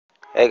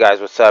Hey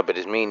guys, what's up? It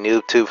is me,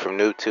 NoobTube from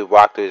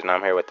NoobToobWalkthroughs, and I'm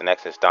here with the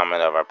next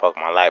installment of our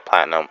Pokemon Light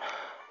Platinum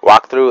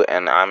walkthrough,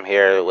 and I'm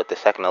here with the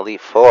second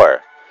Elite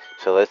Four.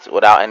 So let's,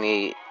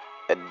 ado,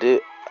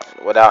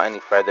 without any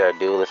further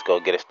ado, let's go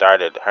get it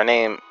started. Her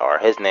name, or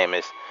his name,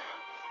 is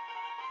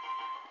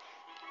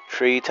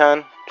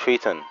Triton,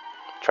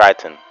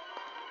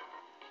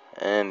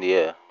 and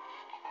yeah,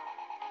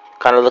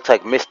 kind of looks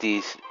like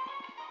Misty's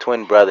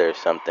twin brother or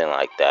something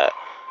like that.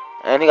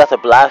 And he got the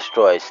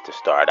Blastoise to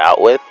start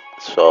out with,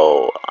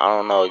 so I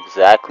don't know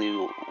exactly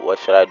what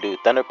should I do,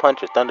 Thunder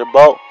Punch or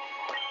Thunderbolt.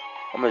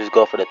 I'm gonna just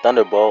go for the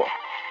Thunderbolt.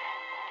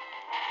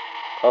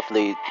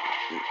 Hopefully,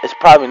 it's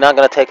probably not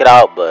gonna take it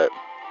out, but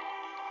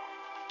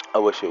I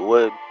wish it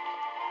would.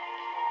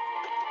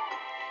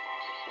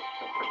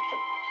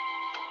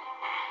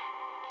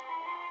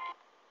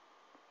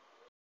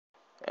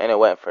 And it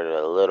went for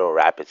the little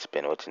rapid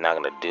spin, which is not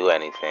gonna do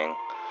anything,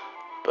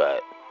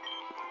 but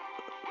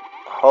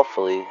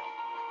hopefully,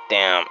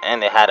 damn.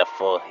 And it had a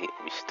full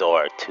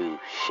restore too.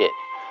 Shit,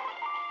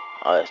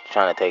 I was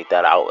trying to take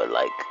that out with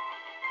like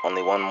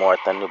only one more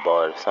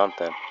Thunderbolt or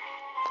something,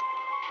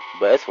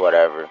 but it's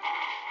whatever.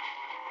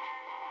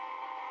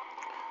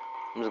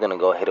 I'm just gonna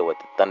go hit it with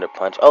the Thunder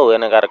Punch. Oh,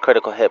 and I got a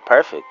critical hit.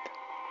 Perfect.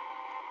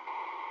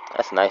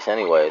 That's nice,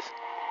 anyways.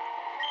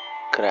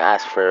 Couldn't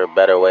ask for a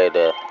better way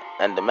to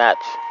end the match.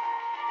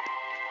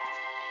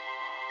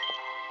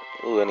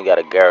 Ooh, and he got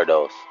a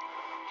Gyarados.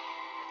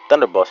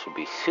 Thunderbolt would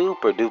be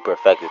super duper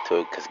effective to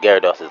it because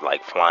Gyarados is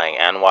like flying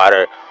and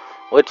water,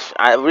 which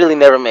I really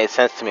never made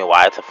sense to me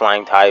why it's a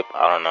flying type.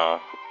 I don't know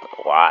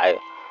why.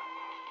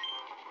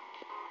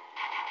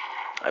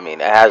 I mean,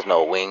 it has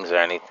no wings or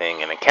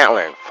anything, and it can't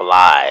learn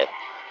fly.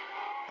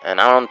 And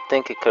I don't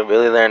think it could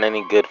really learn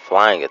any good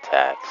flying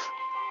attacks.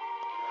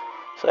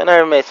 So it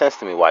never made sense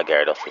to me why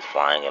Gyarados is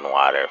flying in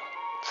water.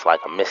 It's like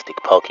a mystic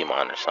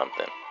Pokemon or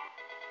something.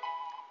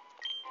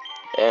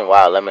 And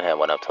wow, Lemonhead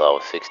went up to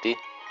level 60.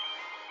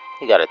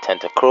 He got a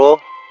Tentacruel,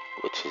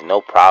 which is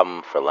no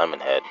problem for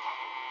Lemonhead.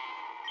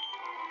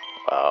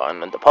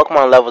 And the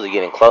Pokemon levels are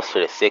getting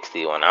closer to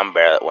 60 when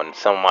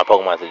some of my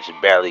Pokemon are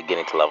just barely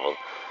getting to level.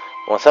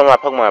 When some of my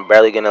Pokemon are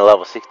barely getting to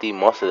level 60,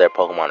 most of their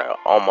Pokemon are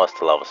almost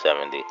to level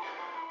 70.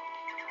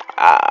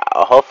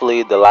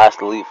 Hopefully, the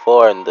last Elite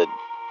Four and the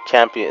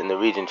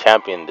region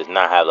champion does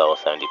not have level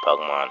 70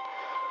 Pokemon.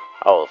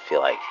 I will feel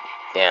like,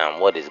 damn,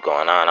 what is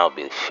going on? I'll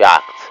be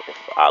shocked if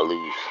I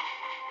lose.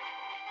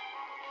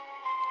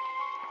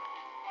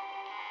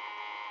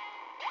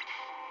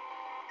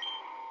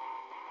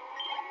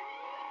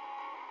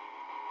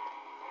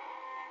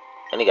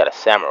 And he got a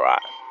Samurai.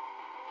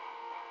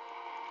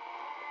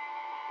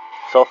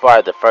 So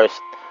far, the first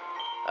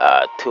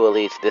two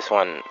elites, this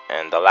one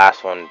and the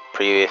last one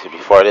previous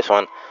before this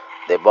one,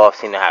 they both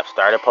seem to have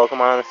starter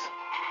Pokemons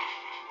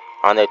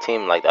on their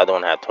team. Like the other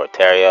one had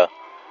Torterra,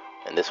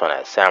 and this one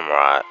has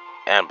Samurai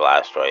and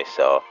Blastoise.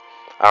 So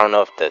I don't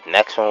know if the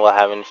next one will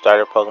have any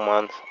starter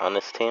Pokemons on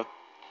this team.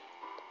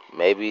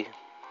 Maybe.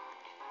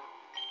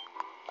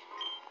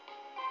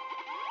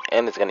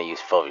 And it's gonna use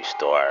full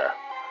restore.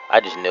 I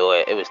just knew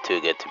it. It was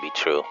too good to be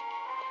true.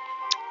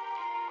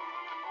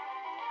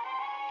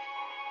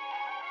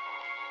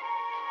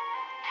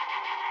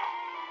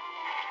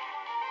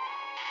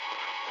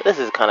 So this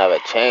is kind of a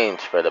change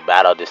for the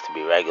battle, just to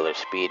be regular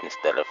speed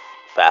instead of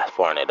fast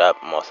forwarding it up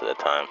most of the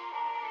time.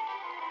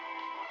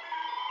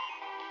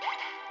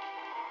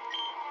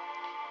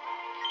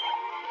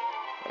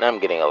 And I'm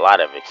getting a lot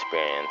of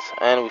experience.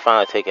 And we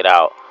finally take it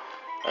out.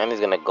 And he's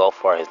gonna go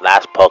for his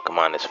last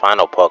Pokemon, his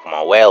final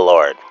Pokemon, Whale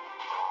Lord.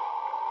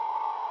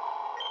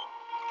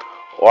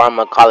 Or I'm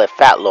gonna call it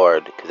Fat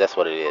Lord, because that's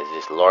what it is,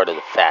 just Lord of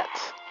the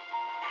Fats.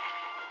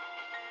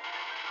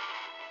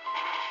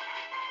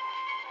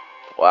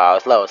 Wow,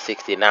 it's level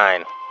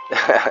 69.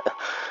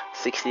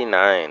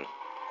 69.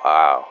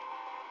 Wow.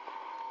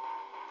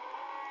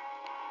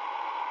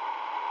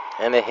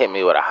 And it hit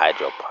me with a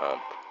Hydro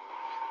Pump.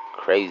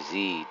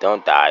 Crazy.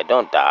 Don't die,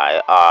 don't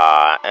die.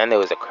 And it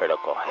was a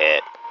critical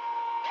hit.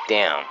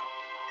 Damn.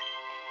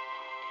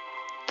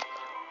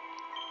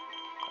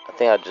 I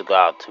think I'll just go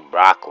out to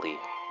Broccoli.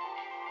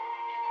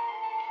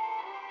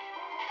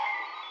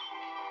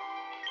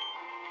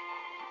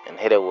 And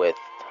hit it with,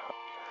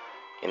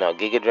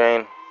 Giga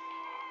Drain.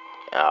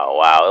 Oh,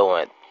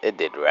 wow, it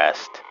did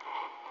rest.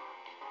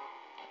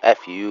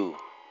 F you.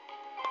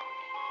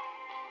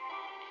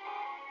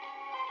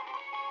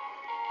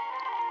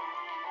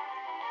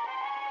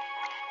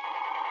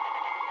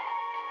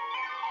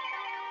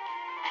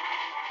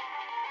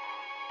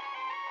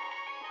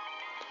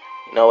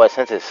 You know what?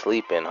 Since it's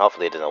sleeping,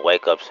 hopefully it doesn't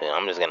wake up soon.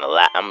 I'm just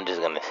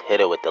gonna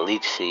hit it with the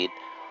Leech Seed,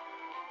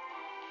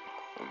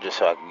 just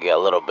so I can get a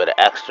little bit of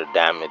extra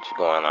damage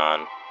going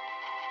on.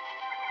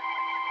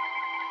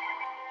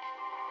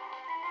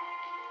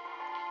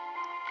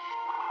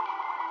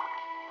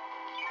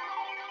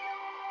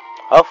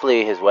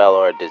 Hopefully his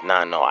Wailord does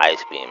not know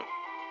Ice Beam.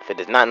 If it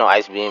does not know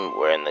Ice Beam,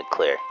 we're in the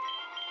clear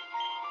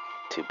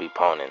to be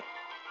poning.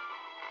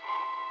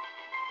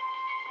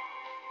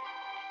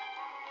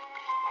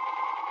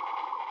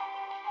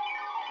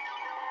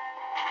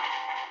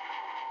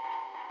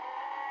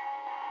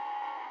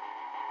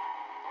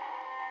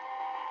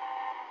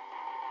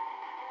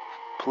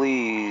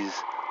 Please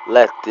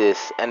let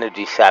this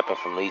energy sapping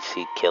from Leech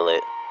Seed kill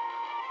it.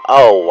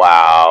 Oh,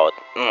 wow.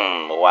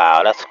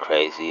 Wow, that's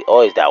crazy.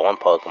 Always that one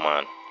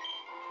Pokemon.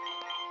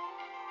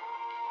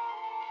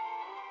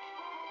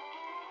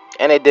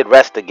 And it did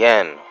rest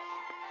again.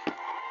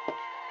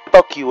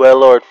 Fuck you,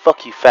 Lord.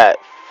 Fuck you, fat.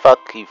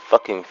 Fuck you,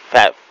 fucking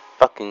fat.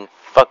 Fucking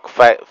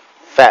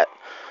fat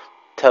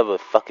tub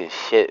of fucking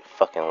shit.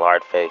 Fucking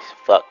lard face.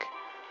 Fuck.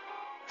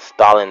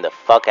 Stalling the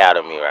fuck out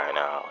of me right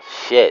now.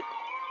 Shit.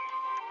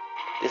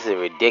 This is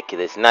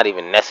ridiculous. It's not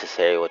even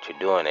necessary what you're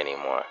doing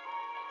anymore.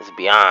 It's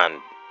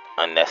beyond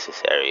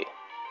unnecessary.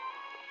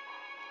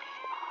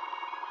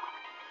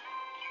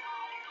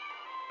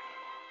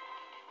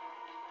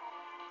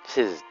 This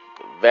is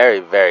very,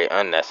 very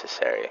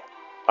unnecessary.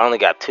 I only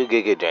got 2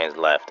 Giga Drains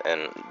left,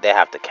 and they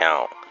have to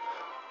count.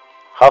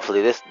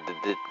 Hopefully,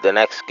 the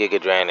next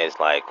Giga Drain is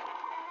like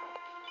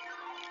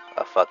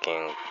a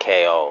fucking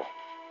KO.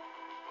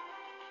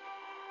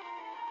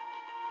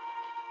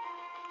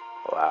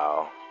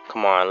 Wow.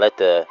 Come on, let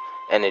the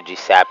energy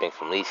sapping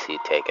from Leech Seed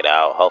take it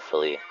out,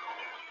 hopefully.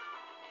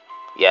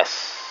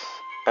 Yes.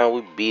 And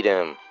we beat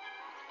him.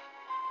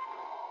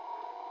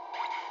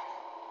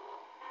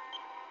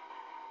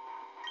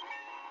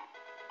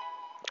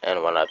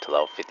 And went up to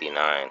level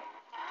 59.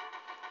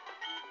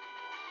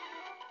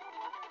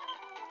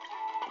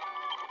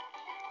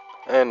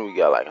 And we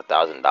got like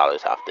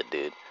 $1,000 off the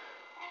dude.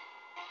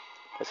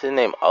 What's his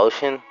name?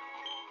 Ocean?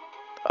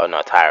 Oh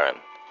no, Tyron.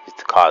 He's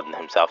called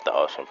himself the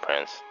Ocean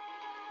Prince.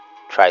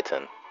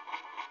 Triton.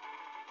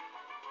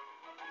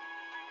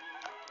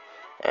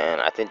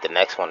 And I think the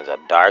next one is a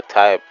dark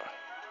type.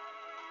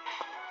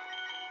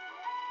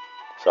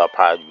 So I'll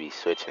probably be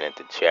switching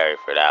into Cherry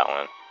for that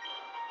one.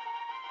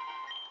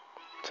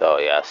 So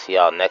yeah, see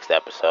y'all next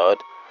episode.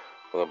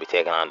 We're going to be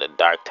taking on the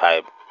dark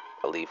type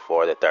Elite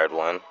Four, the third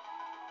one.